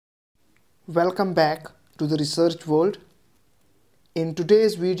Welcome back to the research world. In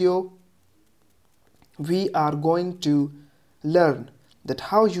today's video, we are going to learn that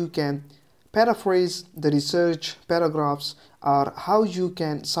how you can paraphrase the research paragraphs or how you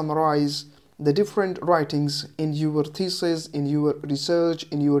can summarize the different writings in your thesis, in your research,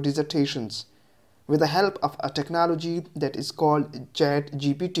 in your dissertations with the help of a technology that is called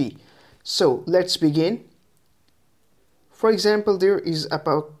ChatGPT. So let's begin. For example, there is a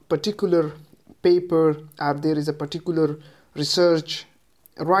particular paper or there is a particular research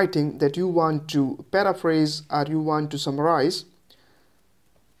writing that you want to paraphrase or you want to summarize.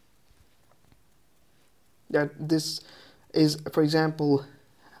 That this is, for example,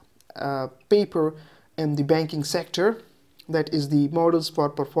 a paper in the banking sector, that is the models for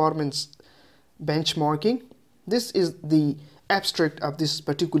performance benchmarking. This is the abstract of this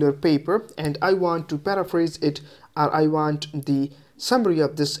particular paper, and I want to paraphrase it, or I want the summary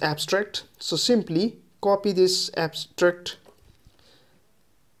of this abstract. So simply copy this abstract,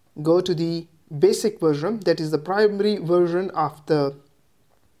 go to the basic version, that is the primary version of the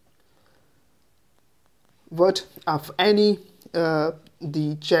word of any the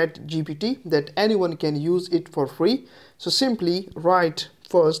ChatGPT, that anyone can use it for free. So simply write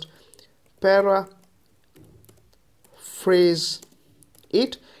first paraphrase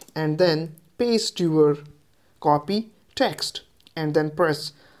it and then paste your copy text and then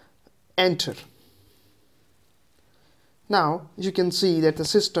press enter. Now you can see that the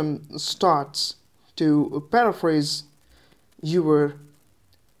system starts to paraphrase your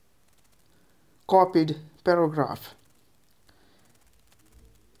copied paragraph.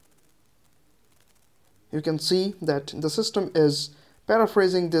 You can see that the system is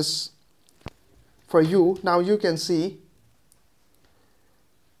paraphrasing this for you. Now you can see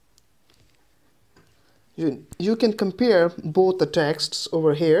you can compare both the texts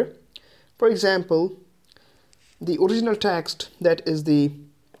over here. For example, the original text, that is the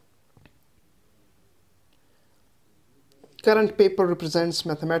current paper represents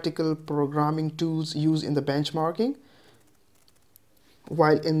mathematical programming tools used in the benchmarking,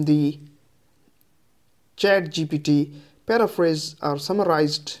 while in the ChatGPT paraphrase or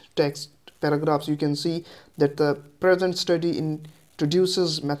summarized text paragraphs, you can see that the present study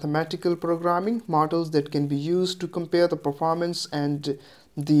introduces mathematical programming models that can be used to compare the performance and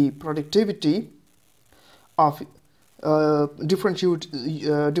the productivity of different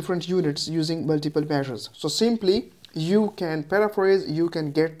units using multiple measures. So simply you can paraphrase, you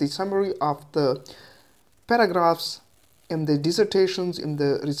can get the summary of the paragraphs in the dissertations, in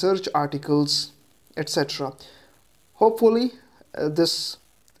the research articles, etc. Hopefully this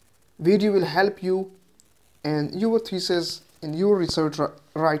video will help you in your thesis, in your research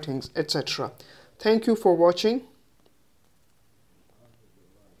writings, etc. Thank you for watching.